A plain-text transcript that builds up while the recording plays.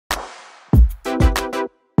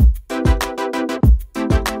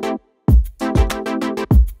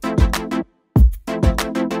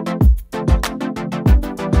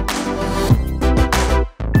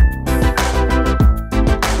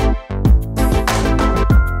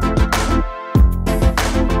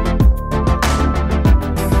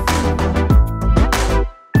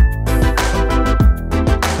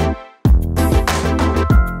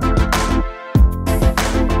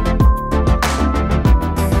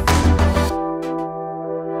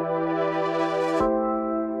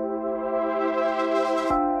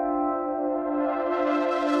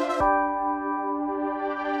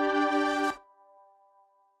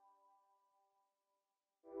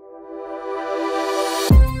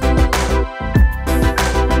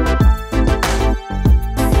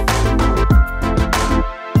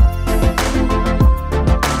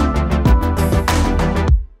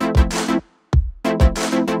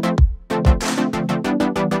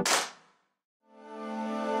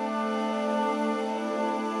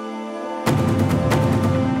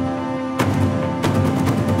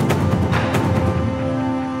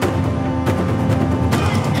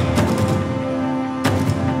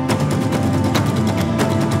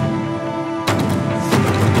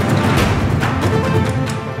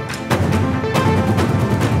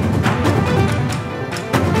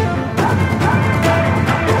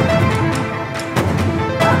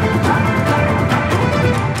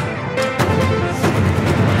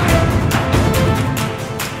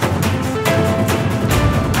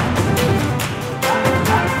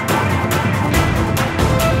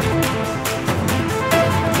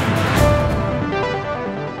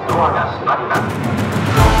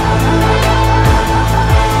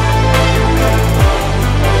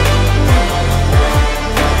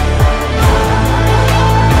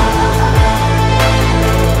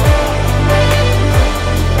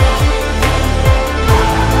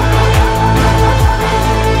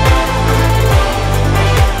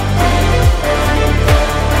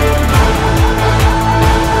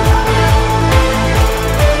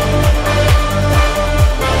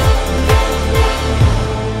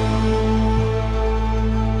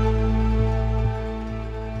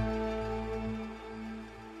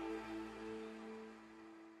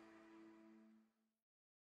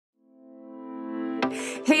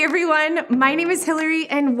Hey everyone, my name is Hillary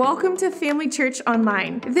and welcome to Family Church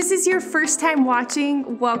Online. If this is your first time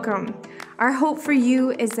watching, welcome. Our hope for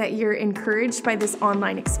you is that you're encouraged by this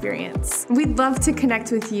online experience. We'd love to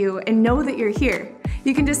connect with you and know that you're here.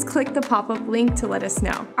 You can just click the pop-up link to let us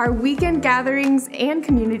know. Our weekend gatherings and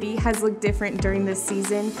community has looked different during this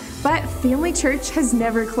season, but Family Church has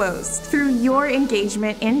never closed. Through your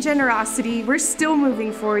engagement and generosity, we're still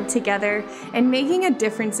moving forward together and making a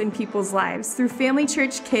difference in people's lives through Family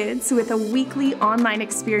Church Kids with a weekly online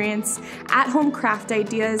experience, at-home craft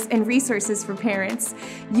ideas and resources for parents,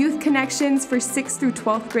 youth connections for 6th through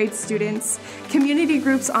 12th grade students, community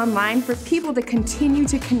groups online for people to continue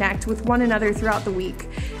to connect with one another throughout the week,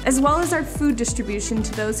 as well as our food distribution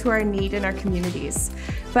to those who are in need in our communities.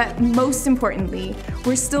 But most importantly,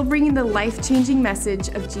 we're still bringing the life-changing message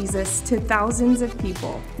of Jesus to thousands of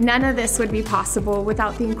people. None of this would be possible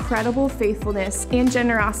without the incredible faithfulness and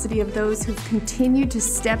generosity of those who've continued to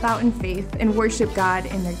step out in faith and worship God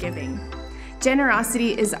in their giving.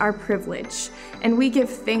 Generosity is our privilege, and we give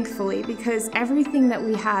thankfully because everything that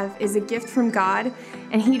we have is a gift from God,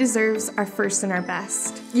 and He deserves our first and our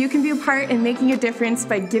best. You can be a part in making a difference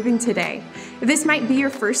by giving today. If this might be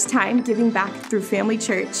your first time giving back through Family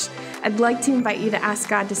Church, I'd like to invite you to ask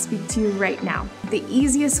God to speak to you right now. The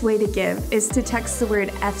easiest way to give is to text the word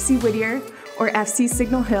FC Whittier or FC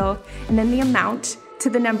Signal Hill, and then the amount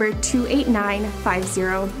to the number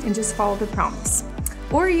 28950 and just follow the prompts.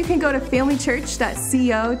 Or you can go to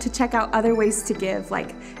familychurch.co to check out other ways to give,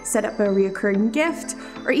 like set up a reoccurring gift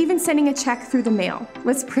or even sending a check through the mail.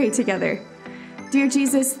 Let's pray together. Dear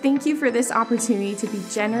Jesus, thank you for this opportunity to be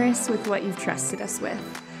generous with what you've trusted us with.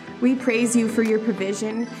 We praise you for your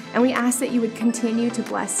provision, and we ask that you would continue to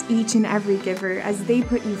bless each and every giver as they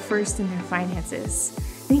put you first in their finances.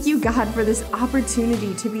 Thank you, God, for this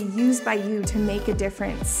opportunity to be used by you to make a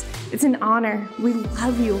difference. It's an honor. We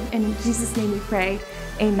love you, and in Jesus' name we pray,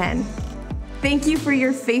 amen. Thank you for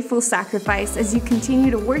your faithful sacrifice as you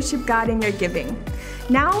continue to worship God in your giving.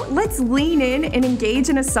 Now, let's lean in and engage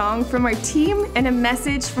in a song from our team and a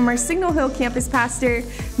message from our Signal Hill campus pastor,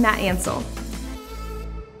 Matt Ansel.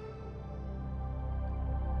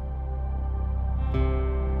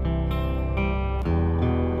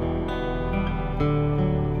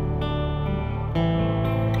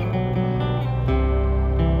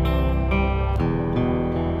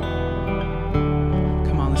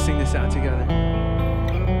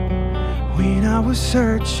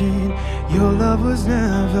 Searching, your love was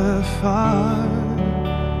never far.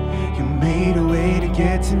 You made a way to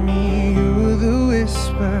get to me. You were the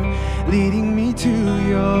whisper leading me to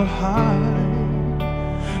your heart.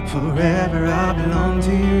 Forever I belong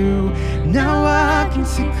to you. Now I can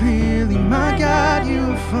see clearly, my God,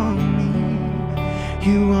 you are for me.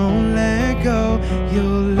 You won't let go.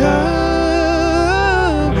 Your love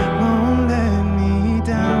won't let me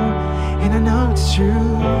down. And I know it's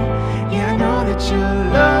true. Yeah, I know that your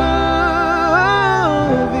love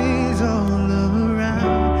is all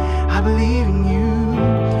around. I believe in you,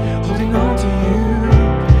 holding on to you,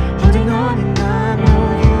 holding on, and I know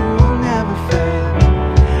you will never fail.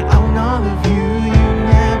 I want all of you, you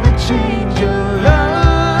never change. Your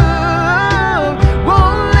love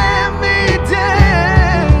won't let me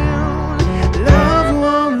down. Love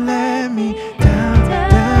won't let me down,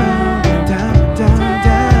 down, down, down,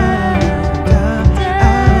 down.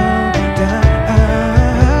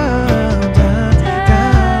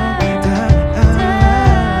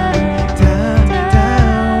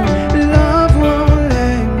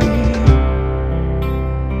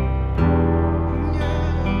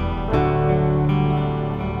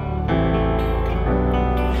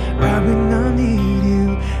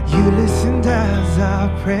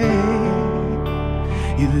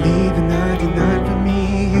 You leave the 99 for me.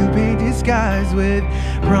 You paint the skies with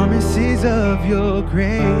promises of your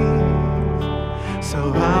grace.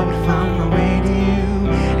 So I would find my way to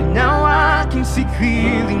you. And now I can see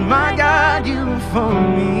clearly, my God, you are for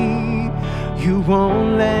me. You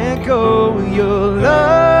won't let go. Your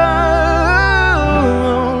love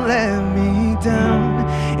won't let me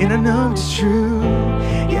and I know it's true.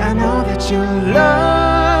 Yeah, I know that your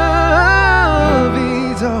love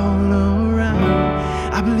is all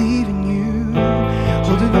around. I believe in you,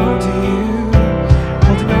 holding on to you,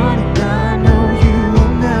 holding on, and I know you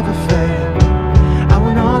will never fail. I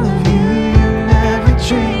want all of you, you never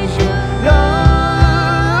change. Your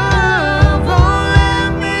love won't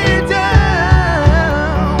let me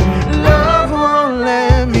down. Love won't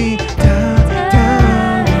let me down,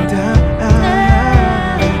 down, down, down,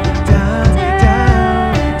 down, down,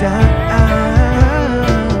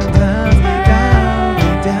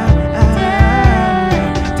 down,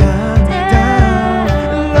 down, down.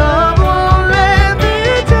 Love won't let me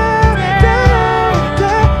down, down, down, down,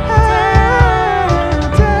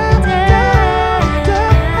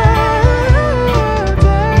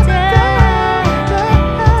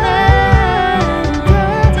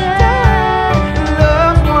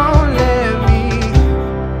 love won't let me.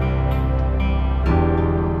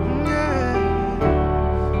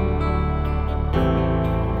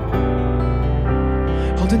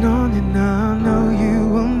 Holding on, and I know you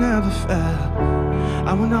will never fail.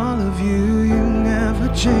 I want all of you, you never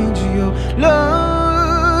change. Your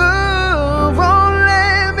love won't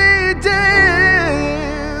let me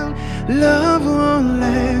down. Love won't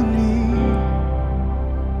let me.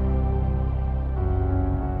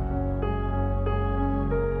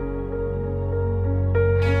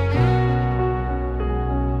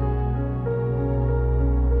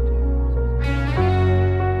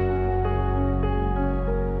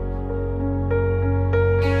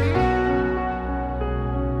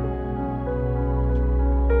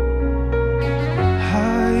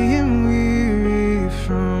 I am weary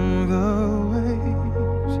from the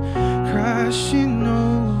waves crashing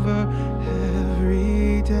over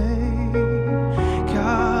every day.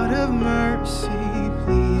 God of mercy,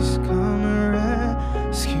 please come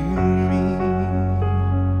rescue me.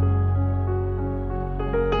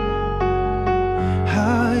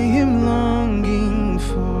 I am longing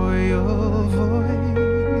for your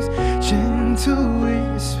voice, gentle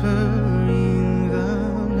whisper in the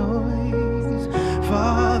noise.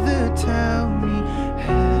 Father, tell me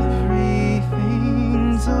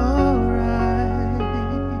everything's alright.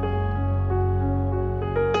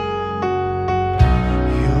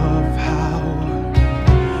 Your power,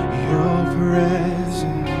 your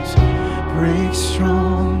presence breaks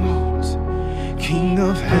strongholds. King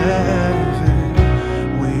of heaven,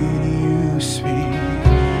 when you speak,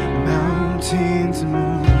 mountains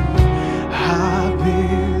move. I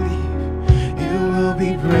believe it will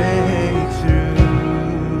be breakthrough.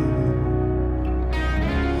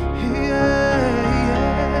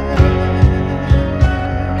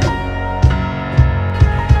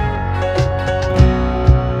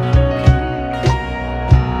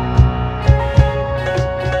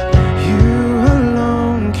 You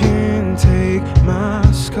alone can take my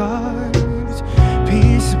scars,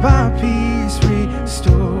 piece by piece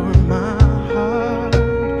restore my heart.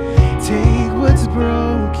 Take what's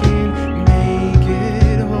broken, make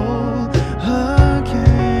it whole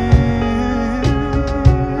again.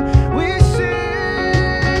 We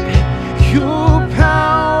sing your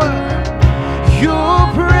power, your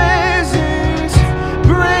presence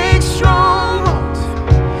breaks strongholds.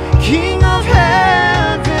 King of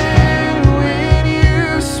heaven, when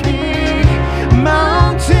you speak,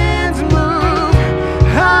 mountains move.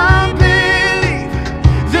 I believe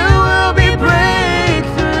there will be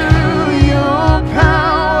breakthrough. Your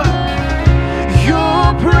power,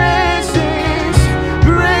 your presence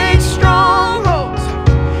breaks strongholds.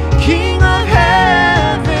 King of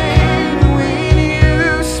heaven, when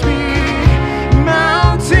you speak,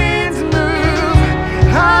 mountains move.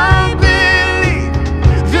 I believe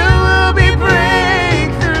there will be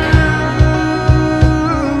breakthrough.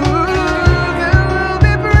 There will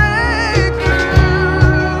be breakthrough.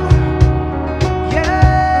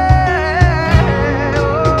 Yeah.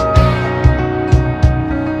 Oh,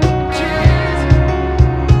 Jesus.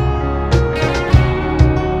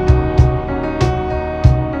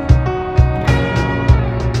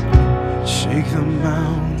 Shake the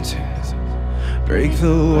mountains, break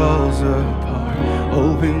the walls apart,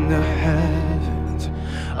 open the heavens.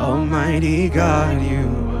 Almighty God, you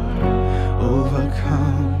are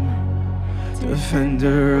overcome,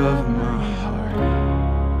 defender of my heart.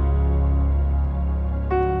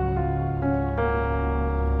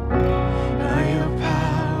 By your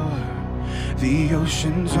power, the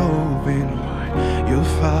oceans open wide, your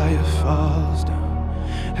fire falls down,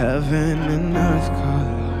 heaven and earth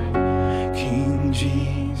collide. King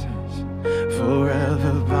Jesus,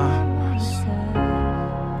 forever by my side.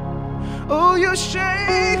 Oh, you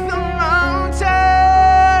shake the mountains,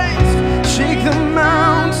 shake the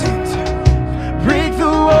mountains.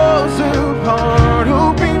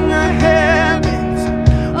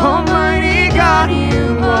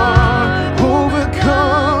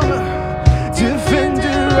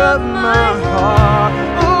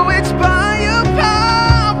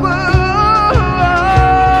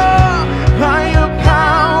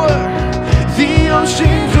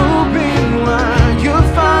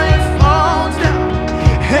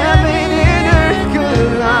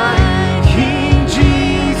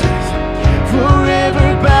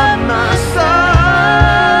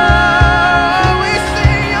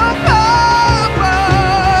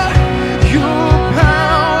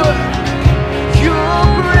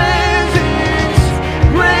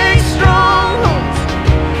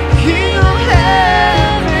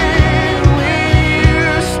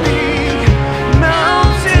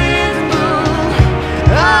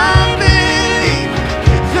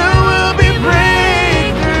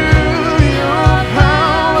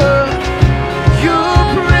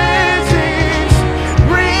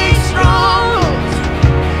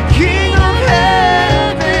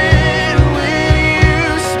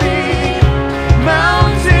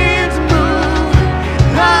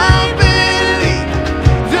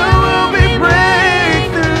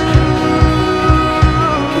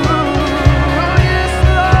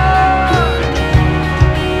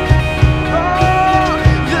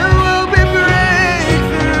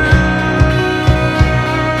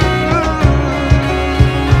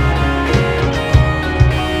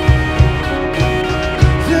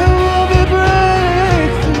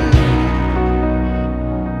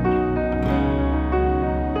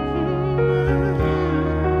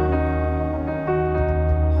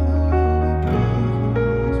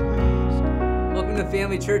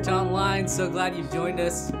 Family Church Online. So glad you've joined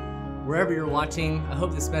us wherever you're watching. I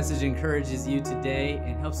hope this message encourages you today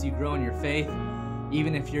and helps you grow in your faith.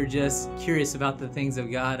 Even if you're just curious about the things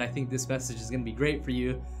of God, I think this message is going to be great for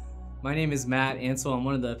you. My name is Matt Ansel. I'm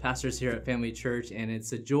one of the pastors here at Family Church, and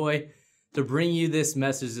it's a joy to bring you this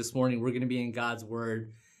message this morning. We're going to be in God's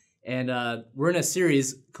Word, and we're in a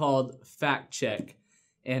series called Fact Check,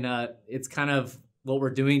 and it's kind of what we're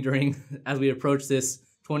doing during as we approach this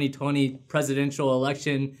 2020 presidential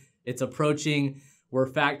election. It's approaching. We're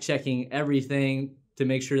fact checking everything to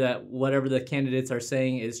make sure that whatever the candidates are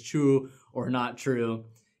saying is true or not true.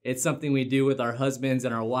 It's something we do with our husbands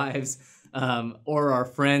and our wives or our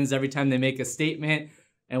friends every time they make a statement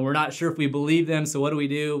and we're not sure if we believe them. So what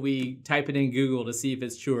do? We type it in Google to see if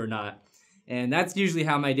it's true or not. And that's usually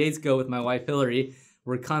how my dates go with my wife, Hillary.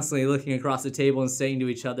 We're constantly looking across the table and saying to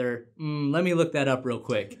each other, let me look that up real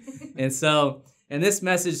quick. And so in this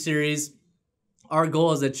message series, our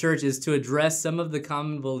goal as a church is to address some of the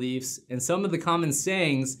common beliefs and some of the common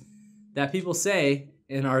sayings that people say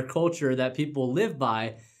in our culture that people live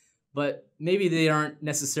by, but maybe they aren't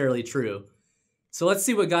necessarily true. So let's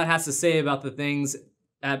see what God has to say about the things,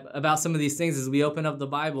 about some of these things as we open up the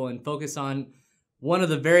Bible and focus on one of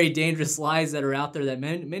the very dangerous lies that are out there that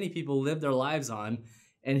many people live their lives on.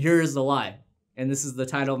 And here is the lie. And this is the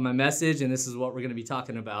title of my message, and this is what we're going to be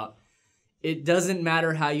talking about. It doesn't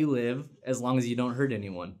matter how you live as long as you don't hurt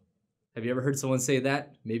anyone. Have you ever heard someone say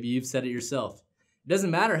that? Maybe you've said it yourself. It doesn't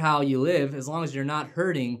matter how you live as long as you're not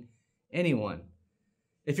hurting anyone.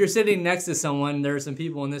 If you're sitting next to someone, there are some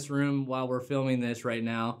people in this room while we're filming this right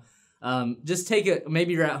now. Just take it,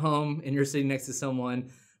 maybe you're at home and you're sitting next to someone,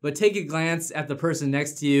 but take a glance at the person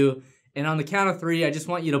next to you, and on the count of 3, I just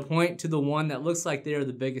want you to point to the one that looks like they are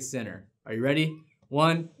the biggest sinner. Are you ready?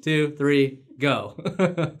 1, 2, 3, go.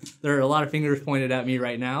 There are a lot of fingers pointed at me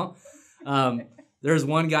right now. There's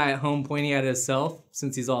one guy at home pointing at himself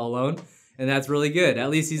since he's all alone, and that's really good. At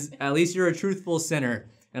least you're a truthful sinner,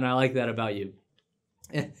 and I like that about you.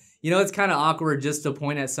 You know, it's kind of awkward just to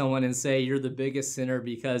point at someone and say you're the biggest sinner,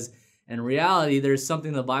 because in reality, there's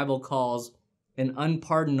something the Bible calls an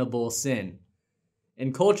unpardonable sin.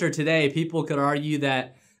 In culture today, people could argue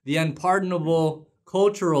that the unpardonable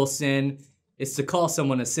cultural sin is to call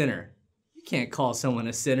someone a sinner. You can't call someone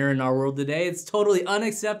a sinner in our world today. It's totally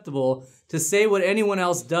unacceptable to say what anyone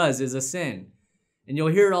else does is a sin. And you'll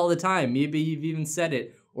hear it all the time. Maybe you've even said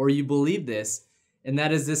it or you believe this. And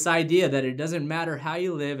that is this idea that it doesn't matter how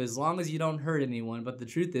you live as long as you don't hurt anyone. But the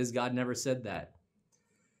truth is, God never said that.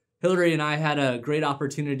 Hillary and I had a great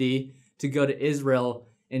opportunity to go to Israel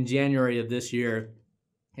in January of this year.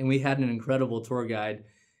 And we had an incredible tour guide.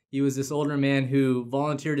 He was this older man who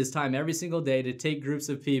volunteered his time every single day to take groups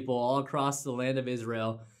of people all across the land of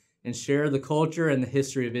Israel and share the culture and the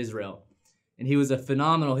history of Israel. And he was a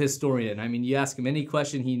phenomenal historian. I mean, you ask him any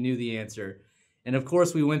question, he knew the answer. And of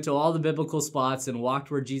course, we went to all the biblical spots and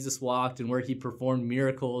walked where Jesus walked and where he performed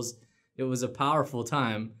miracles. It was a powerful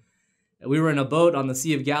time. We were in a boat on the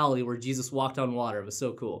Sea of Galilee where Jesus walked on water. It was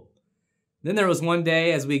so cool. Then there was one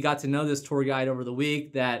day, as we got to know this tour guide over the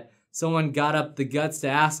week, that someone got up the guts to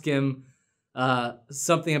ask him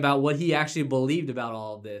something about what he actually believed about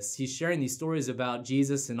all of this. He's sharing these stories about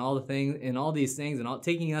Jesus and all the things and all these things and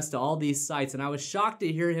taking us to all these sites. And I was shocked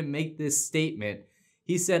to hear him make this statement.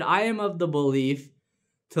 He said, "I am of the belief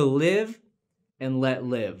to live and let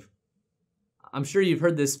live." I'm sure you've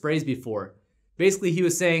heard this phrase before. Basically, he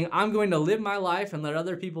was saying, I'm going to live my life and let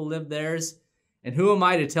other people live theirs. And who am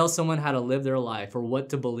I to tell someone how to live their life or what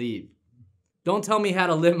to believe? Don't tell me how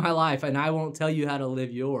to live my life, and I won't tell you how to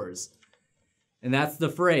live yours. And that's the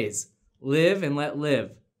phrase, live and let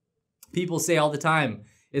live. People say all the time,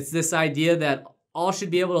 it's this idea that all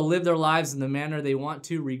should be able to live their lives in the manner they want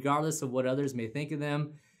to, regardless of what others may think of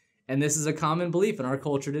them. And this is a common belief in our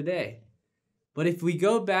culture today. But if we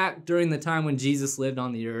go back during the time when Jesus lived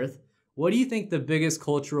on the earth, what do you think the biggest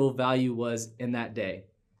cultural value was in that day?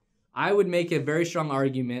 I would make a very strong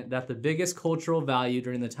argument that the biggest cultural value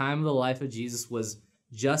during the time of the life of Jesus was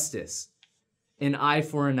justice. An eye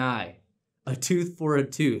for an eye, a tooth for a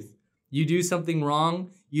tooth. You do something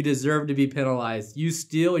wrong, you deserve to be penalized. You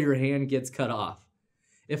steal, your hand gets cut off.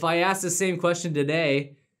 If I ask the same question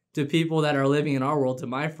today to people that are living in our world, to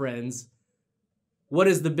my friends, what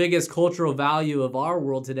is the biggest cultural value of our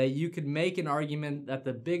world today? You could make an argument that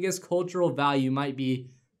the biggest cultural value might be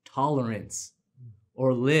tolerance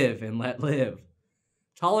or live and let live.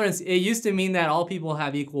 Tolerance, it used to mean that all people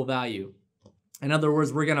have equal value. In other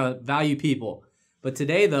words, we're going to value people. But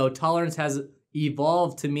today, though, tolerance has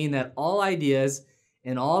evolved to mean that all ideas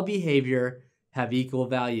and all behavior have equal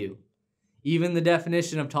value. Even the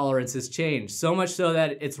definition of tolerance has changed, so much so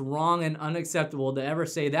that it's wrong and unacceptable to ever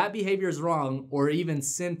say that behavior is wrong or even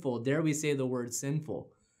sinful. Dare we say the word sinful?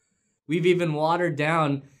 We've even watered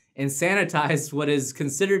down and sanitized what is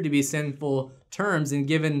considered to be sinful terms and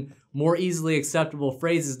given more easily acceptable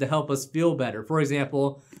phrases to help us feel better. For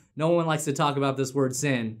example, no one likes to talk about this word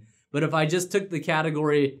sin, but if I just took the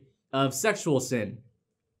category of sexual sin,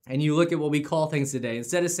 and you look at what we call things today,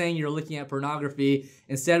 instead of saying you're looking at pornography,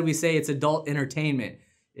 instead we say it's adult entertainment.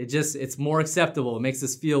 It's more acceptable. It makes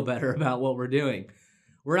us feel better about what we're doing.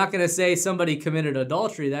 We're not going to say somebody committed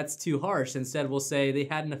adultery. That's too harsh. Instead, we'll say they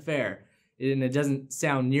had an affair, and it doesn't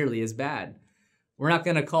sound nearly as bad. We're not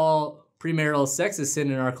going to call premarital sex a sin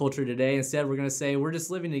in our culture today. Instead, we're going to say we're just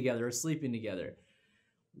living together or sleeping together.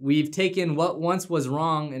 We've taken what once was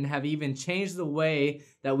wrong and have even changed the way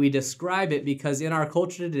that we describe it, because in our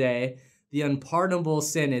culture today, the unpardonable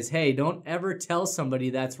sin is, hey, don't ever tell somebody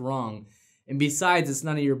that's wrong. And besides, it's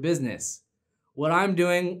none of your business. What I'm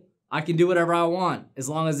doing, I can do whatever I want as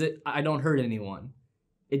long as I don't hurt anyone.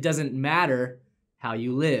 It doesn't matter how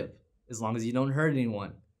you live as long as you don't hurt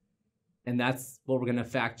anyone. And that's what we're going to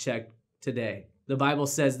fact check today. The Bible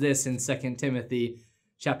says this in 2 Timothy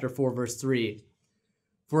chapter 4, verse 3.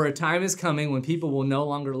 For a time is coming when people will no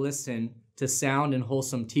longer listen to sound and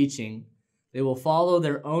wholesome teaching. They will follow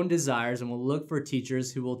their own desires and will look for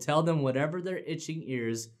teachers who will tell them whatever their itching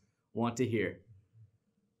ears want to hear.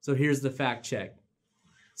 So here's the fact check.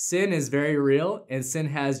 Sin is very real, and sin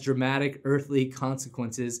has dramatic earthly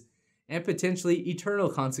consequences and potentially eternal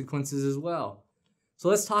consequences as well. So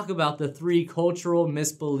let's talk about the 3 cultural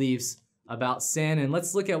misbeliefs about sin, and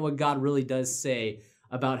let's look at what God really does say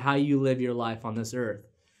about how you live your life on this earth.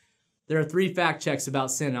 There are 3 fact checks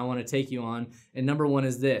about sin I want to take you on, and number 1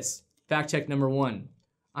 is this. Fact check number 1.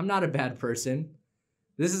 I'm not a bad person.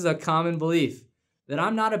 This is a common belief, that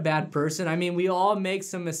I'm not a bad person. I mean, we all make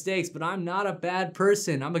some mistakes, but I'm not a bad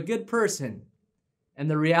person. I'm a good person. And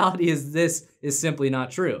the reality is this is simply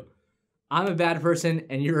not true. I'm a bad person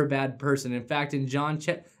and you're a bad person. In fact, in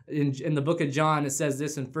the book of John, it says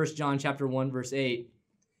this in 1 John chapter 1, verse 8.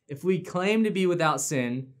 If we claim to be without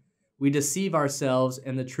sin, we deceive ourselves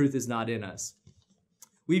and the truth is not in us.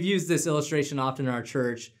 We've used this illustration often in our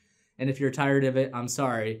church, and if you're tired of it, I'm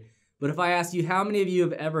sorry. But if I asked you how many of you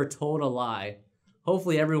have ever told a lie,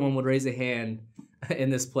 hopefully everyone would raise a hand in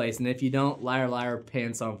this place. And if you don't, liar, liar,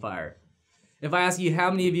 pants on fire. If I ask you how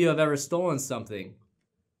many of you have ever stolen something,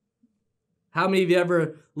 how many of you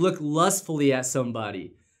ever looked lustfully at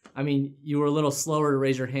somebody? I mean, you were a little slower to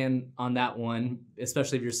raise your hand on that one,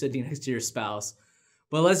 especially if you're sitting next to your spouse.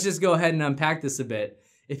 But let's just go ahead and unpack this a bit.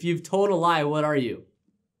 If you've told a lie, what are you?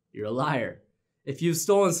 You're a liar. If you've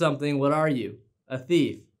stolen something, what are you? A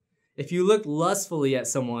thief. If you look lustfully at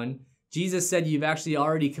someone, Jesus said you've actually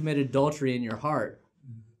already committed adultery in your heart.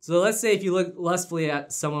 So let's say if you look lustfully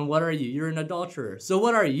at someone, what are you? You're an adulterer. So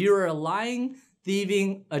what are you? You're a lying,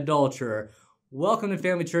 thieving adulterer. Welcome to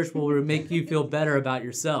Family Church, where we'll make you feel better about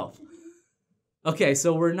yourself. Okay,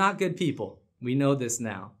 so we're not good people. We know this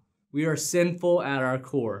now. We are sinful at our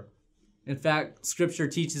core. In fact, Scripture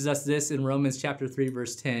teaches us this in Romans chapter 3,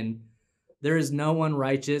 verse 10. There is no one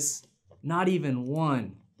righteous, not even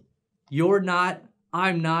one. You're not,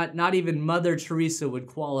 I'm not even Mother Teresa would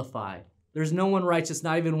qualify. There's no one righteous,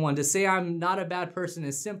 not even one. To say I'm not a bad person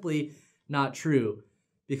is simply not true,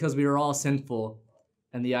 because we are all sinful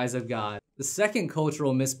in the eyes of God. The second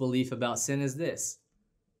cultural misbelief about sin is this.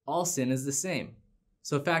 All sin is the same.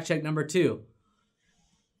 So fact check number 2.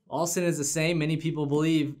 All sin is the same. Many people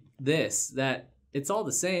believe this, that it's all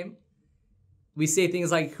the same. We say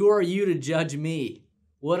things like, who are you to judge me?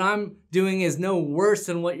 What I'm doing is no worse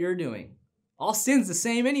than what you're doing. All sin's the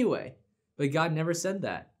same anyway. But God never said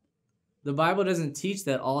that. The Bible doesn't teach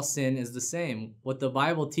that all sin is the same. What the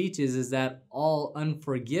Bible teaches is that all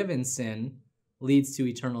unforgiven sin leads to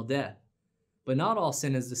eternal death. But not all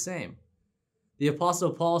sin is the same. The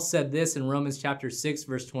Apostle Paul said this in Romans chapter 6,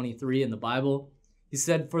 verse 23 in the Bible. He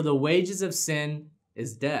said, for the wages of sin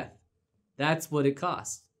is death. That's what it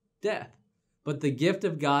costs, death. But the gift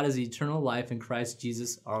of God is eternal life in Christ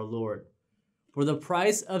Jesus our Lord. For the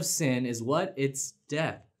price of sin is what? It's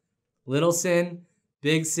death. Little sin,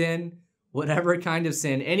 big sin, whatever kind of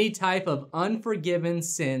sin, any type of unforgiven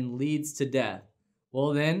sin leads to death.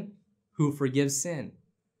 Well then, who forgives sin?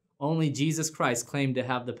 Only Jesus Christ claimed to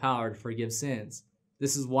have the power to forgive sins.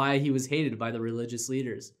 This is why he was hated by the religious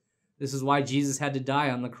leaders. This is why Jesus had to die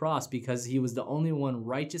on the cross, because he was the only one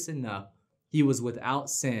righteous enough. He was without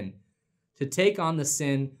sin to take on the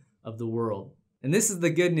sin of the world. And this is the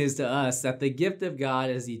good news to us, that the gift of God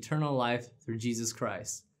is eternal life through Jesus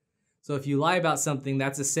Christ. So if you lie about something,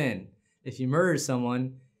 that's a sin. If you murder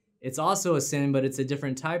someone, it's also a sin, but it's a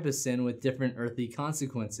different type of sin with different earthly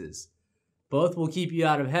consequences. Both will keep you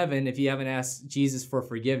out of heaven if you haven't asked Jesus for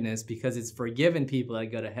forgiveness, because it's forgiven people that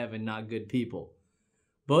go to heaven, not good people.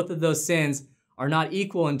 Both of those sins are not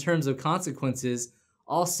equal in terms of consequences.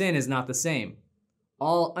 All sin is not the same.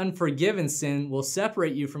 All unforgiven sin will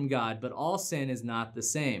separate you from God, but all sin is not the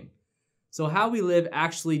same. So how we live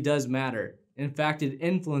actually does matter. In fact, it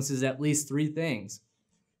influences at least three things.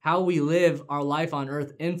 How we live our life on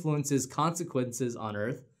earth influences consequences on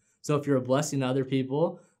earth. So if you're a blessing to other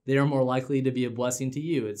people, they are more likely to be a blessing to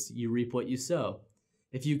you. It's you reap what you sow.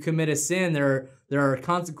 If you commit a sin, there are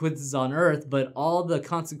consequences on earth, but all the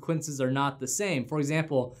consequences are not the same. For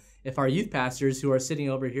example, if our youth pastors who are sitting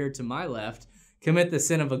over here to my left commit the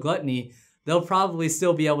sin of a gluttony, they'll probably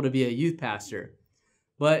still be able to be a youth pastor.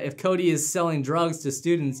 But if Cody is selling drugs to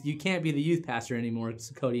students, you can't be the youth pastor anymore.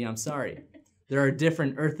 So Cody, I'm sorry. There are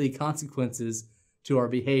different earthly consequences to our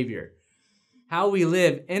behavior. How we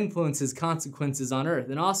live influences consequences on earth,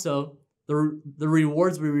 and also the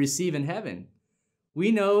rewards we receive in heaven.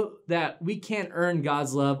 We know that we can't earn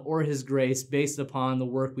God's love or his grace based upon the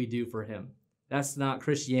work we do for him. That's not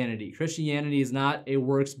Christianity. Christianity is not a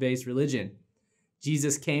works-based religion.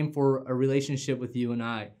 Jesus came for a relationship with you and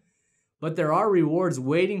I. But there are rewards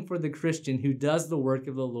waiting for the Christian who does the work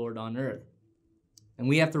of the Lord on earth. And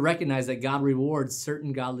we have to recognize that God rewards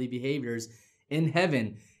certain godly behaviors in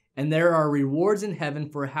heaven. And there are rewards in heaven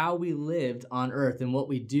for how we lived on earth and what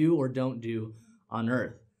we do or don't do on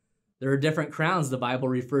earth. There are different crowns the Bible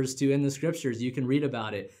refers to in the scriptures. You can read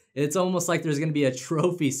about it. It's almost like there's going to be a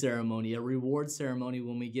trophy ceremony, a reward ceremony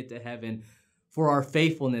when we get to heaven for our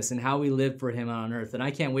faithfulness and how we live for him on earth. And I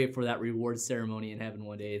can't wait for that reward ceremony in heaven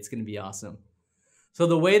one day. It's going to be awesome. So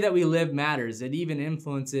the way that we live matters. It even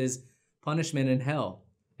influences punishment in hell.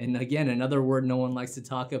 And again, another word no one likes to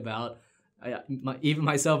talk about. Even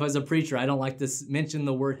myself as a preacher, I don't like to mention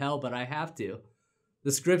the word hell, but I have to.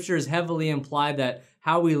 The scriptures heavily imply that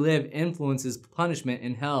how we live influences punishment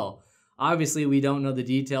in hell. Obviously, we don't know the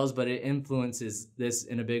details, but it influences this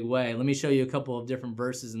in a big way. Let me show you a couple of different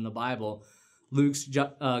verses in the Bible. Luke's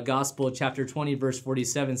Gospel, chapter 20, verse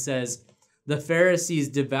 47 says, "The Pharisees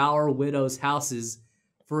devour widows' houses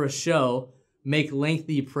for a show, make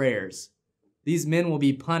lengthy prayers. These men will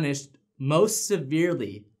be punished most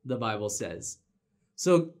severely," the Bible says.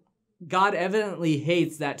 So God evidently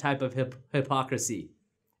hates that type of hypocrisy.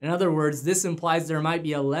 In other words, this implies there might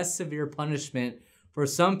be a less severe punishment for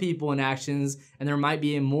some people in actions, and there might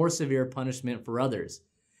be a more severe punishment for others.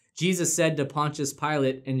 Jesus said to Pontius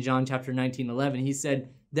Pilate in John chapter 19:11, he said,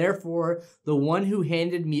 "Therefore, the one who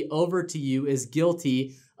handed me over to you is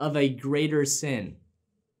guilty of a greater sin."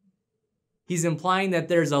 He's implying that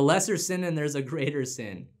there's a lesser sin and there's a greater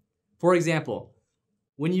sin. For example,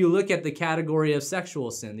 when you look at the category of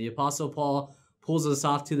sexual sin, the Apostle Paul pulls us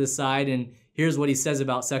off to the side, and here's what he says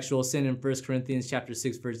about sexual sin in 1 Corinthians chapter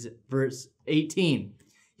 6, verse 18.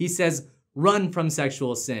 He says, "Run from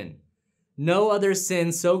sexual sin. No other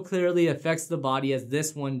sin so clearly affects the body as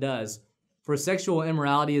this one does, for sexual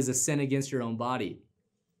immorality is a sin against your own body."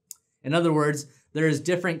 In other words, there is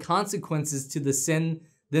different consequences to the sin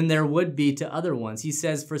than there would be to other ones. He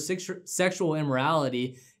says, for sexual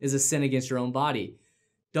immorality is a sin against your own body.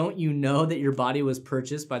 Don't you know that your body was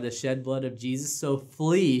purchased by the shed blood of Jesus? So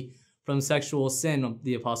flee from sexual sin,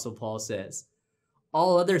 the Apostle Paul says.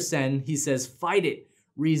 All other sin, he says, fight it,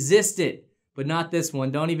 resist it, but not this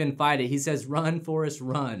one. Don't even fight it. He says, run, Forrest,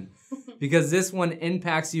 run, because this one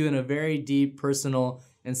impacts you in a very deep, personal,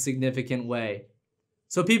 and significant way.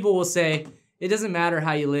 So people will say, it doesn't matter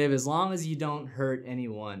how you live as long as you don't hurt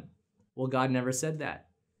anyone. Well, God never said that.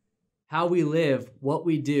 How we live, what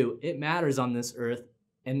we do, it matters on this earth.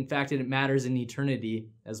 And in fact, it matters in eternity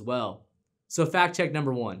as well. So fact check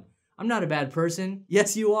number 1. I'm not a bad person.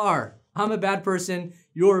 Yes, you are. I'm a bad person.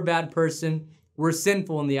 You're a bad person. We're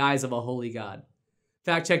sinful in the eyes of a holy God.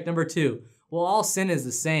 Fact check number 2. Well, all sin is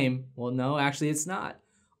the same. Well, no, actually it's not.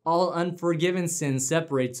 All unforgiven sin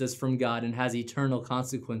separates us from God and has eternal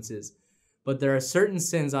consequences. But there are certain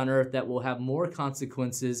sins on earth that will have more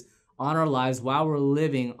consequences on our lives while we're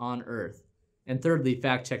living on earth. And thirdly,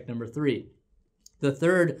 fact check number 3. The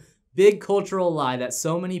third big cultural lie that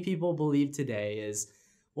so many people believe today is,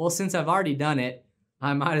 well, since I've already done it,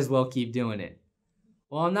 I might as well keep doing it.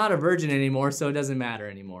 Well, I'm not a virgin anymore, so it doesn't matter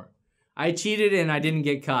anymore. I cheated and I didn't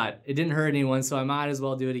get caught. It didn't hurt anyone, so I might as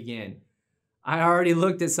well do it again. I already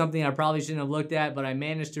looked at something I probably shouldn't have looked at, but I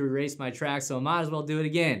managed to erase my tracks, so I might as well do it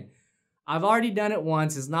again. I've already done it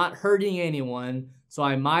once. It's not hurting anyone, so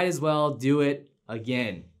I might as well do it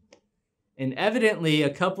again. And evidently, a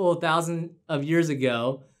couple of thousand of years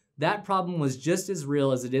ago, That problem was just as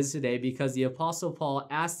real as it is today because the Apostle Paul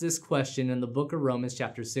asked this question in the book of Romans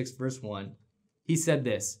chapter 6, verse 1. He said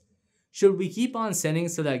this, "Should we keep on sinning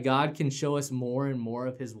so that God can show us more and more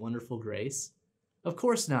of his wonderful grace? Of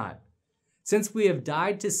course not. Since we have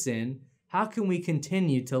died to sin, how can we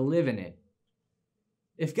continue to live in it?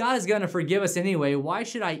 If God is going to forgive us anyway, why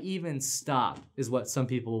should I even stop?" is what some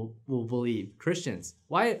people will believe. Christians,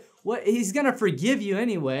 he's going to forgive you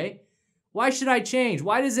anyway. Why should I change?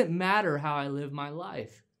 Why does it matter how I live my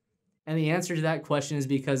life? And the answer to that question is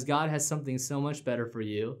because God has something so much better for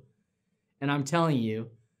you. And I'm telling you,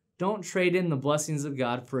 don't trade in the blessings of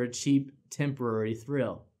God for a cheap, temporary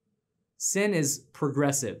thrill. Sin is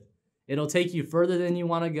progressive. It'll take you further than you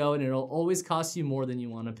want to go, and it'll always cost you more than you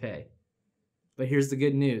want to pay. But here's the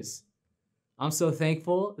good news. I'm so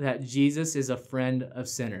thankful that Jesus is a friend of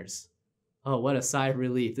sinners. Oh, what a sigh of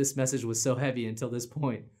relief. This message was so heavy until this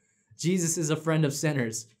point. Jesus is a friend of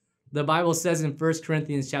sinners. The Bible says in 1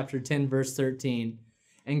 Corinthians chapter 10, verse 13,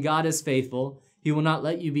 "And God is faithful. He will not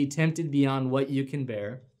let you be tempted beyond what you can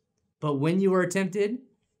bear. But when you are tempted,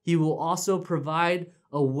 he will also provide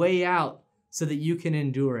a way out so that you can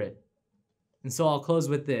endure it." And so I'll close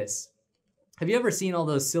with this. Have you ever seen all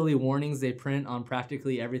those silly warnings they print on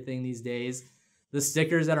practically everything these days? The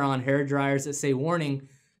stickers that are on hair dryers that say, "Warning,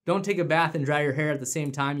 don't take a bath and dry your hair at the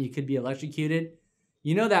same time. You could be electrocuted."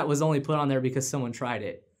 You know that was only put on there because someone tried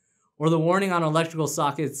it. Or the warning on electrical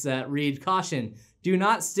sockets that read, "Caution, do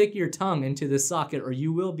not stick your tongue into this socket or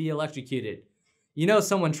you will be electrocuted." You know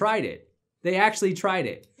someone tried it. They actually tried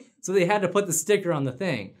it. So they had to put the sticker on the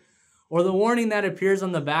thing. Or the warning that appears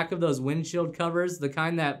on the back of those windshield covers, the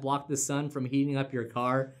kind that block the sun from heating up your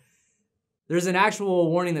car. There's an actual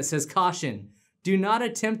warning that says, "Caution, do not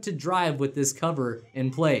attempt to drive with this cover in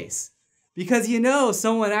place." Because you know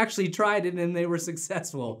someone actually tried it and they were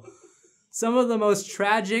successful. Some of the most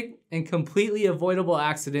tragic and completely avoidable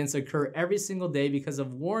accidents occur every single day because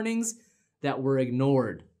of warnings that were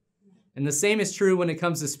ignored. And the same is true when it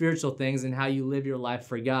comes to spiritual things and how you live your life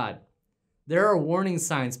for God. There are warning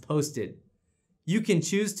signs posted. You can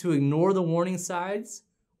choose to ignore the warning signs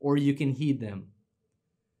or you can heed them.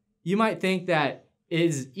 You might think that it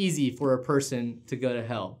is easy for a person to go to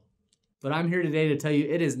hell. But I'm here today to tell you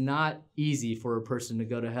it is not easy for a person to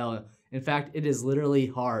go to hell. In fact, it is literally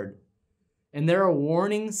hard. And there are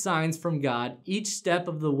warning signs from God each step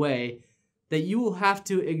of the way that you will have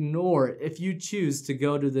to ignore if you choose to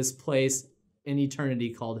go to this place in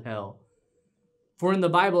eternity called hell. For in the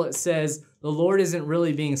Bible it says, the Lord isn't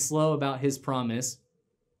really being slow about his promise,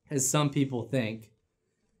 as some people think.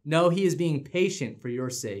 No, he is being patient for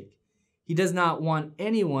your sake. He does not want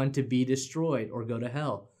anyone to be destroyed or go to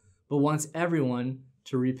hell, but wants everyone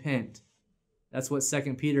to repent. That's what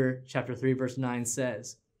 2 Peter chapter 3, verse 9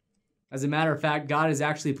 says. As a matter of fact, God is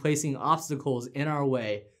actually placing obstacles in our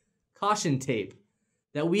way, caution tape,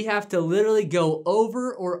 that we have to literally go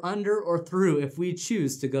over or under or through if we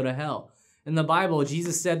choose to go to hell. In the Bible,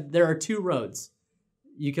 Jesus said there are two roads.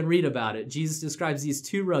 You can read about it. Jesus describes these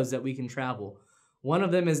two roads that we can travel. One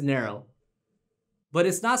of them is narrow, but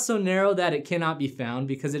it's not so narrow that it cannot be found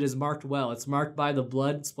because it is marked well. It's marked by the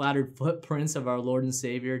blood-splattered footprints of our Lord and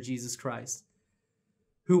Savior, Jesus Christ,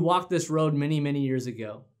 who walked this road many, many years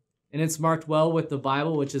ago. And it's marked well with the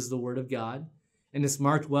Bible, which is the Word of God. And it's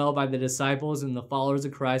marked well by the disciples and the followers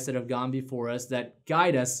of Christ that have gone before us that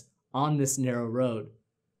guide us on this narrow road.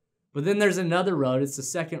 But then there's another road. It's the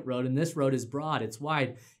second road, and this road is broad. It's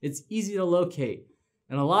wide. It's easy to locate.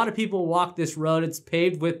 And a lot of people walk this road. It's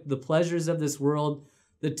paved with the pleasures of this world,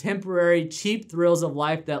 the temporary, cheap thrills of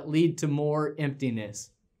life that lead to more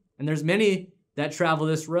emptiness. And there's many that travel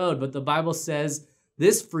this road, but the Bible says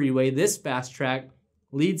this freeway, this fast track,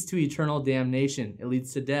 leads to eternal damnation. It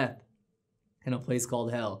leads to death in a place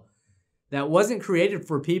called hell. That wasn't created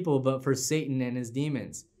for people, but for Satan and his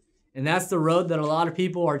demons. And that's the road that a lot of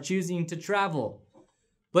people are choosing to travel.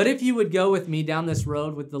 But if you would go with me down this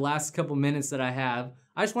road with the last couple minutes that I have,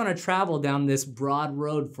 I just want to travel down this broad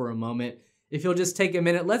road for a moment. If you'll just take a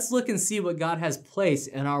minute, let's look and see what God has placed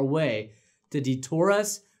in our way to detour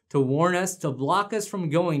us, to warn us, to block us from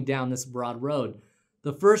going down this broad road.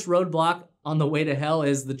 The first roadblock on the way to hell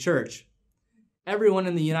is the church. Everyone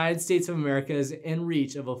in the United States of America is in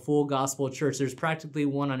reach of a full gospel church. There's practically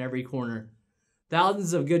one on every corner.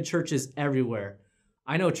 Thousands of good churches everywhere.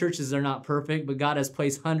 I know churches are not perfect, but God has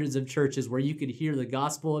placed hundreds of churches where you could hear the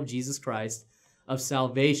gospel of Jesus Christ, of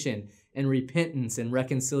salvation and repentance and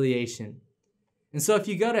reconciliation. And so if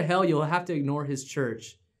you go to hell, you'll have to ignore his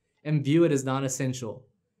church and view it as non-essential.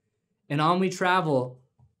 And on we travel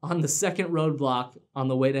on the second roadblock on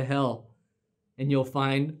the way to hell. And you'll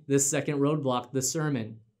find this second roadblock, the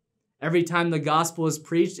sermon. Every time the gospel is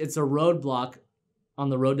preached, it's a roadblock on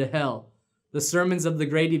the road to hell. The sermons of the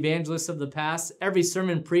great evangelists of the past, every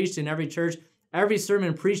sermon preached in every church, every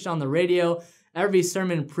sermon preached on the radio, every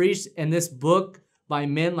sermon preached in this book by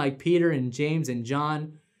men like Peter and James and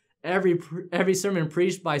John, every sermon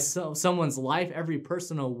preached by someone's life, every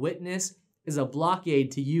personal witness is a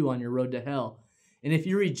blockade to you on your road to hell. And if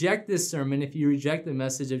you reject this sermon, if you reject the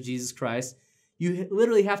message of Jesus Christ, you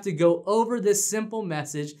literally have to go over this simple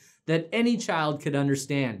message that any child could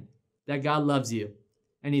understand, that God loves you.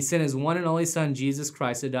 And he sent his one and only son, Jesus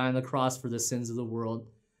Christ, to die on the cross for the sins of the world,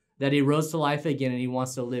 that he rose to life again, and he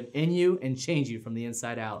wants to live in you and change you from the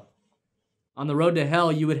inside out. On the road to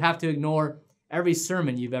hell, you would have to ignore every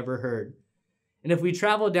sermon you've ever heard. And if we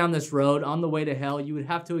travel down this road on the way to hell, you would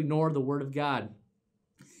have to ignore the word of God.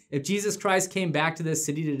 If Jesus Christ came back to this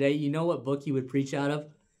city today, you know what book he would preach out of?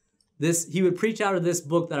 He would preach out of this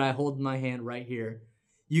book that I hold in my hand right here.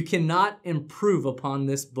 You cannot improve upon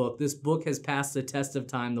this book. This book has passed the test of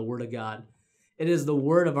time, the Word of God. It is the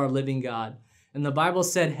Word of our living God. And the Bible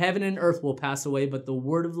said heaven and earth will pass away, but the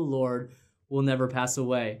Word of the Lord will never pass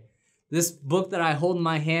away. This book that I hold in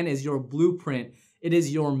my hand is your blueprint. It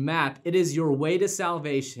is your map. It is your way to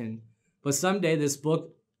salvation. But someday this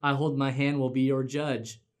book I hold in my hand will be your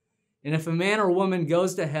judge. And if a man or woman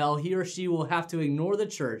goes to hell, he or she will have to ignore the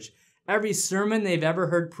church, every sermon they've ever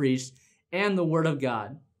heard preached, and the Word of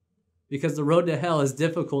God. Because the road to hell is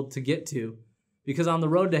difficult to get to. Because on the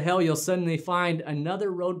road to hell, you'll suddenly find another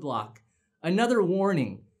roadblock, another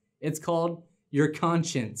warning. It's called your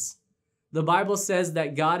conscience. The Bible says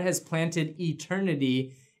that God has planted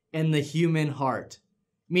eternity in the human heart.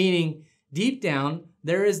 Meaning, deep down,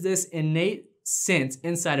 there is this innate sense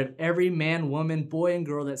inside of every man, woman, boy, and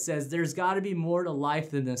girl that says there's got to be more to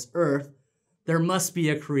life than this earth. There must be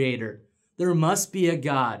a creator. There must be a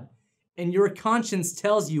God. And your conscience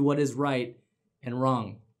tells you what is right and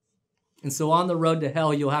wrong. And so on the road to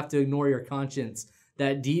hell, you'll have to ignore your conscience,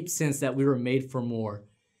 that deep sense that we were made for more.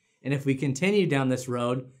 And if we continue down this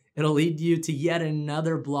road, it'll lead you to yet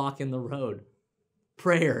another block in the road.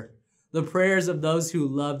 Prayer. The prayers of those who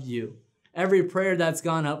love you. Every prayer that's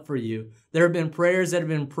gone up for you. There have been prayers that have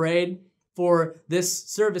been prayed for this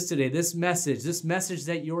service today, this message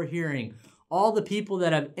that you're hearing. All the people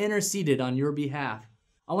that have interceded on your behalf.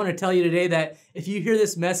 I want to tell you today that if you hear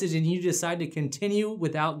this message and you decide to continue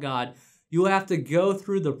without God, you will have to go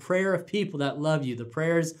through the prayer of people that love you, the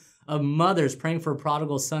prayers of mothers praying for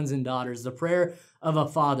prodigal sons and daughters, the prayer of a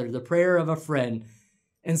father, the prayer of a friend.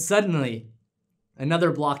 And suddenly,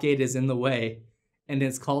 another blockade is in the way, and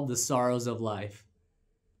it's called the sorrows of life.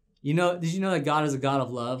 Did you know that God is a God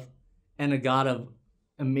of love and a God of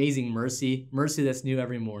amazing mercy that's new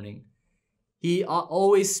every morning? He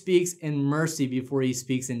always speaks in mercy before he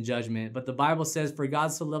speaks in judgment. But the Bible says, for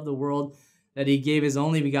God so loved the world that he gave his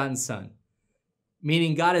only begotten son.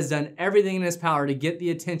 Meaning God has done everything in his power to get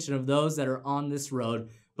the attention of those that are on this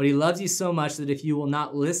road. But he loves you so much that if you will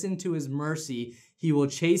not listen to his mercy, he will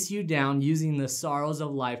chase you down using the sorrows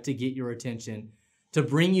of life to get your attention, to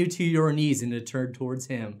bring you to your knees and to turn towards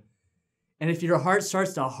him. And if your heart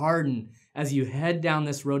starts to harden as you head down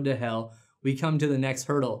this road to hell, we come to the next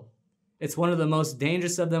hurdle. It's one of the most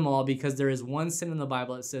dangerous of them all because there is one sin in the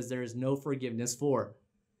Bible that says there is no forgiveness for.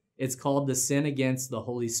 It's called the sin against the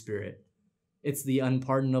Holy Spirit. It's the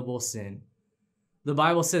unpardonable sin. The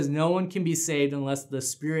Bible says no one can be saved unless the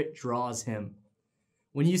Spirit draws him.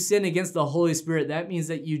 When you sin against the Holy Spirit, that means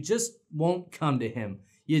that you just won't come to him.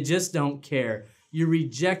 You just don't care. You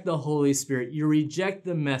reject the Holy Spirit. You reject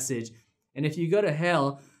the message. And if you go to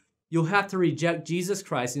hell, you'll have to reject Jesus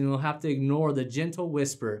Christ and you'll have to ignore the gentle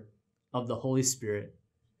whisper of the Holy Spirit.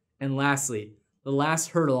 And lastly, the last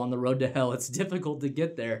hurdle on the road to hell, it's difficult to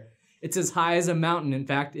get there. It's as high as a mountain. In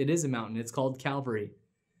fact, it is a mountain. It's called Calvary.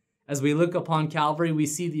 As we look upon Calvary, we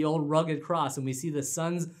see the old rugged cross and we see the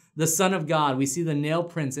Son of God. We see the nail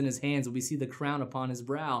prints in his hands and we see the crown upon his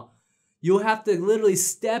brow. You'll have to literally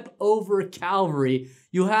step over Calvary.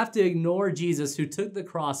 You'll have to ignore Jesus who took the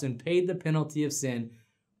cross and paid the penalty of sin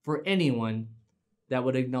for anyone that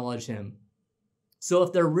would acknowledge him. So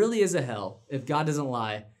if there really is a hell, if God doesn't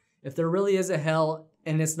lie, if there really is a hell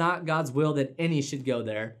and it's not God's will that any should go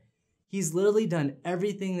there, he's literally done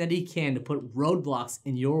everything that he can to put roadblocks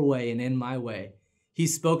in your way and in my way.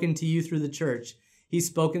 He's spoken to you through the church. He's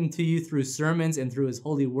spoken to you through sermons and through his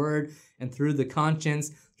holy word and through the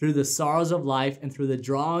conscience, through the sorrows of life and through the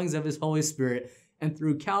drawings of his Holy Spirit and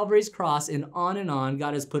through Calvary's cross and on.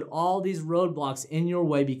 God has put all these roadblocks in your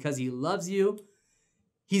way because he loves you.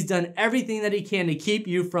 He's done everything that he can to keep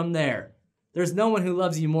you from there. There's no one who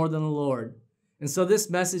loves you more than the Lord. And so this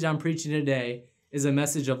message I'm preaching today is a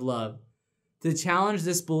message of love. To challenge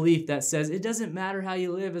this belief that says it doesn't matter how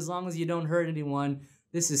you live as long as you don't hurt anyone,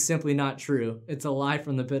 this is simply not true. It's a lie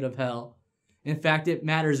from the pit of hell. In fact, it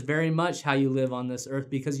matters very much how you live on this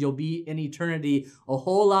earth because you'll be in eternity a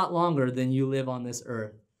whole lot longer than you live on this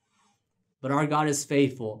earth. But our God is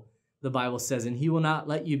faithful, the Bible says, and he will not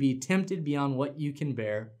let you be tempted beyond what you can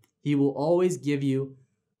bear. He will always give you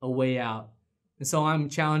a way out. And so I'm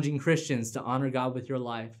challenging Christians to honor God with your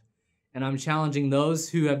life. And I'm challenging those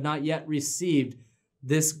who have not yet received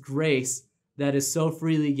this grace that is so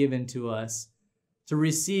freely given to us to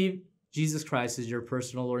receive Jesus Christ as your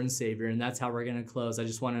personal Lord and Savior. And that's how we're going to close. I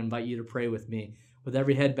just want to invite you to pray with me with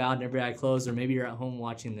every head bowed and every eye closed, or maybe you're at home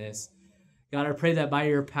watching this. God, I pray that by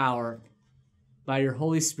your power, by your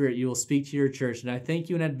Holy Spirit, you will speak to your church. And I thank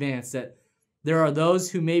you in advance that there are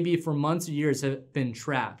those who maybe for months or years have been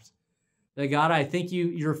trapped. That God, I thank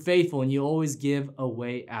you're faithful and you always give a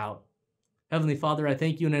way out. Heavenly Father, I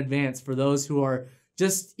thank you in advance for those who are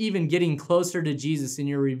just even getting closer to Jesus, and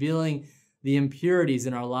you're revealing the impurities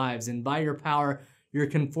in our lives. And by your power, you're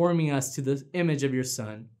conforming us to the image of your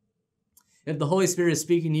Son. If the Holy Spirit is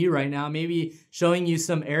speaking to you right now, maybe showing you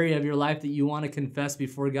some area of your life that you want to confess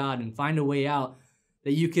before God and find a way out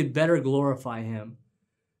that you could better glorify him.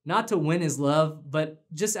 Not to win his love, but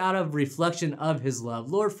just out of reflection of his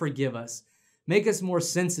love. Lord, forgive us. Make us more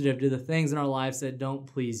sensitive to the things in our lives that don't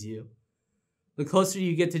please you. The closer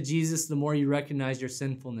you get to Jesus, the more you recognize your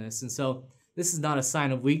sinfulness. And so this is not a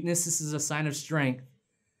sign of weakness. This is a sign of strength.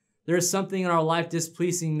 There is something in our life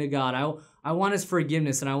displeasing to God. I want his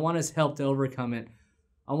forgiveness and I want his help to overcome it.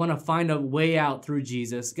 I want to find a way out through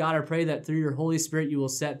Jesus. God, I pray that through your Holy Spirit, you will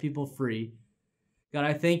set people free. God,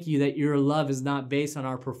 I thank you that your love is not based on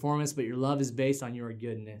our performance, but your love is based on your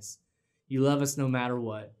goodness. You love us no matter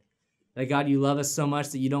what. That God, you love us so much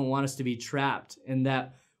that you don't want us to be trapped, and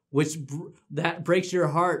that breaks your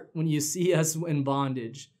heart when you see us in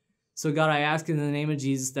bondage. So God, I ask in the name of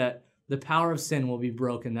Jesus that the power of sin will be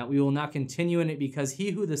broken, that we will not continue in it, because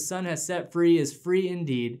he who the Son has set free is free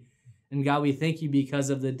indeed. And God, we thank you because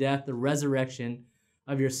of the death, the resurrection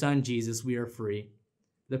of your Son, Jesus, we are free.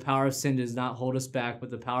 The power of sin does not hold us back, but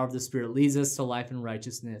the power of the Spirit leads us to life and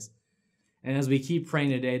righteousness. And as we keep praying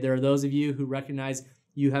today, there are those of you who recognize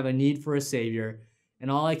you have a need for a Savior. And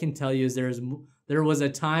all I can tell you is there was a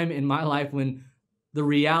time in my life when the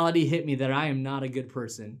reality hit me that I am not a good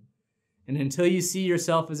person. And until you see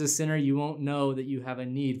yourself as a sinner, you won't know that you have a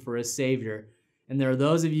need for a Savior. And there are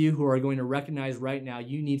those of you who are going to recognize right now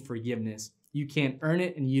you need forgiveness. You can't earn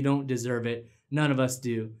it and you don't deserve it. None of us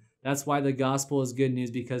do. That's why the gospel is good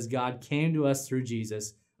news, because God came to us through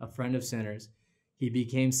Jesus, a friend of sinners. He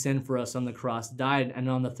became sin for us on the cross, died, and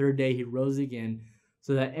on the third day he rose again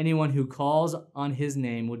so that anyone who calls on his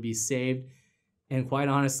name would be saved. And quite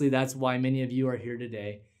honestly, that's why many of you are here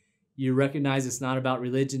today. You recognize it's not about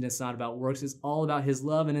religion, it's not about works, it's all about his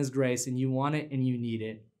love and his grace, and you want it and you need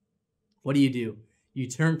it. What do? You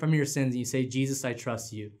turn from your sins and you say, Jesus, I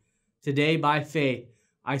trust you. Today, by faith,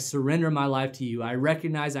 I surrender my life to you. I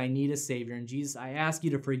recognize I need a Savior. And Jesus, I ask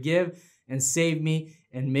you to forgive and save me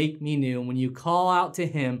and make me new. And when you call out to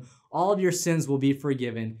him, all of your sins will be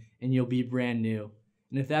forgiven and you'll be brand new.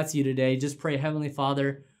 And if that's you today, just pray, Heavenly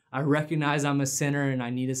Father, I recognize I'm a sinner and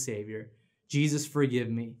I need a Savior. Jesus, forgive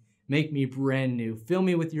me. Make me brand new. Fill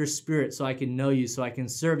me with your Spirit so I can know you, so I can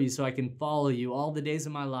serve you, so I can follow you all the days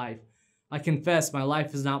of my life. I confess my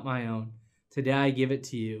life is not my own. Today I give it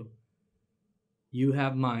to you. You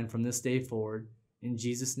have mine from this day forward. In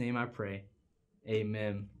Jesus' name I pray.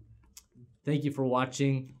 Amen. Thank you for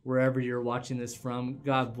watching wherever you're watching this from.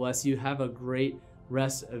 God bless you. Have a great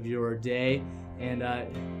rest of your day. And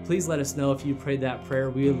please let us know if you prayed that prayer.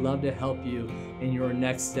 We would love to help you in your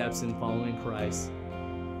next steps in following Christ.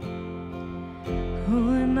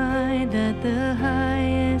 Who am I that the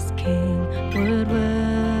highest King would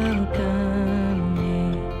welcome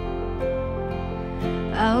me?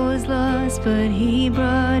 I was lost, but he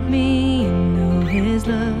brought me. You know his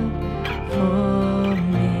love for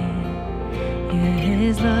me. Yeah,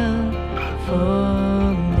 his love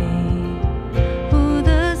for me. Who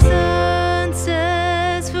the Son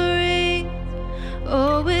sets free,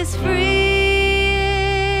 oh, is free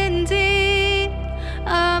indeed.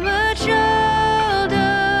 I'm a child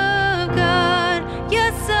of God,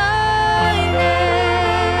 yes I am.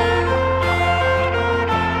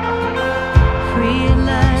 Free at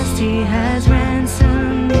last, he has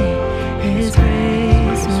ransomed me. His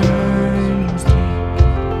grace will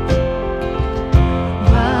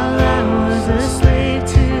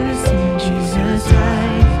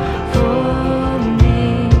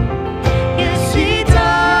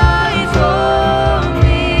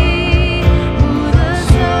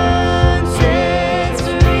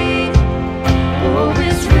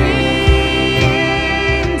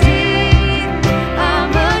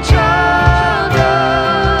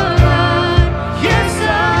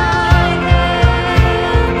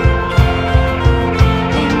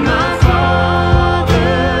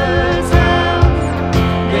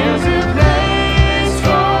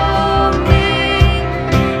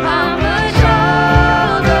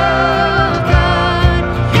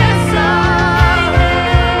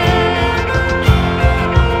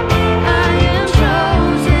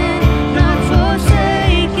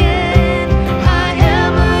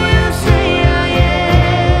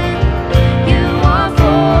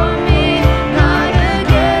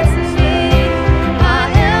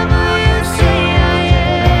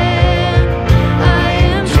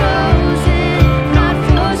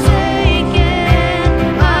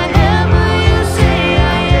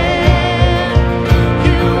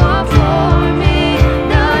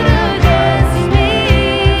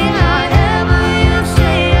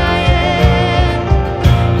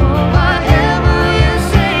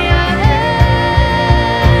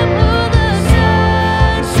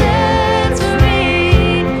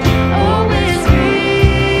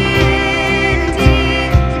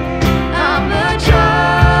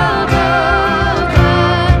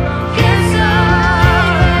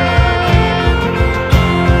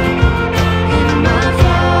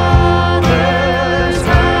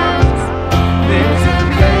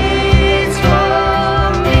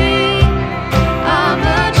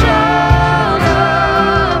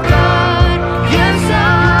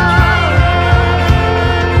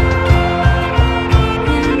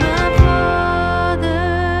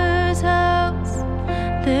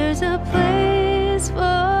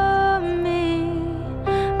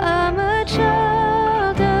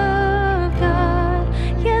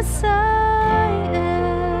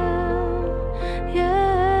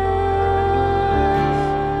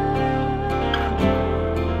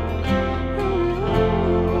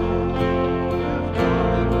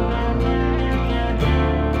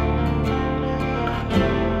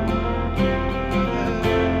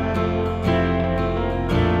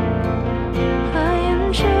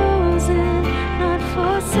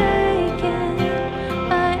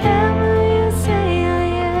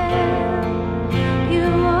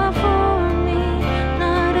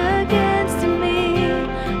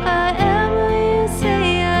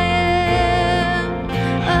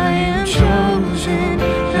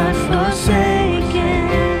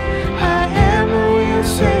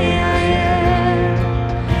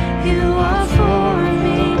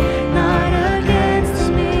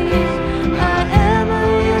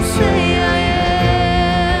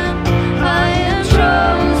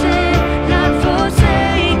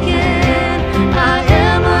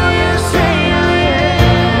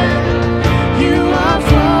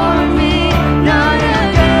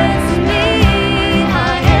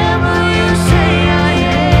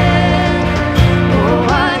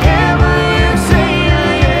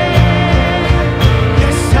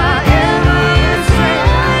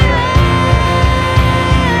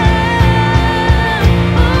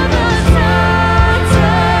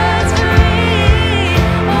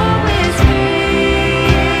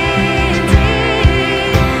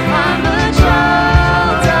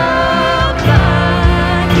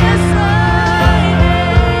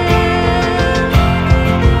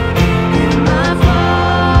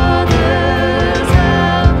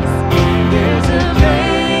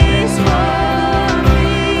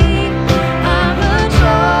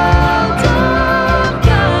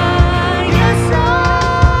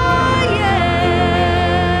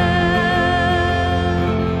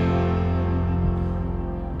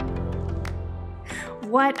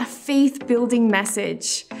building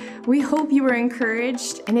message. We hope you were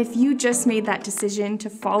encouraged, and if you just made that decision to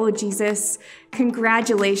follow Jesus,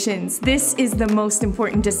 congratulations. This is the most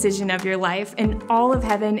important decision of your life, and all of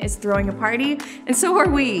heaven is throwing a party, and so are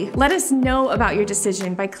we. Let us know about your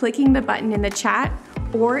decision by clicking the button in the chat,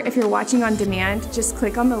 or if you're watching on demand, just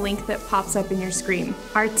click on the link that pops up in your screen.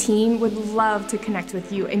 Our team would love to connect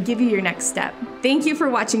with you and give you your next step. Thank you for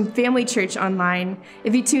watching Family Church Online.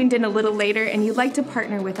 If you tuned in a little later and you'd like to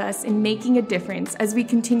partner with us in making a difference as we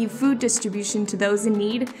continue food distribution to those in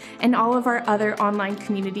need and all of our other online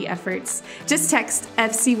community efforts, just text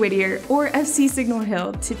FC Whittier or FC Signal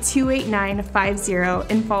Hill to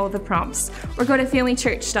 28950 and follow the prompts, or go to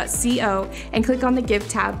familychurch.co and click on the Give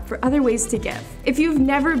tab for other ways to give. If you've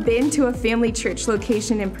never been to a Family Church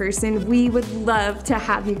location in person, we would love to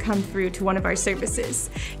have you come through to one of our services.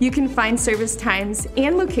 You can find service times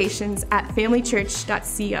and locations at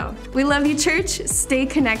familychurch.co. We love you, church. Stay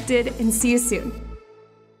connected and see you soon.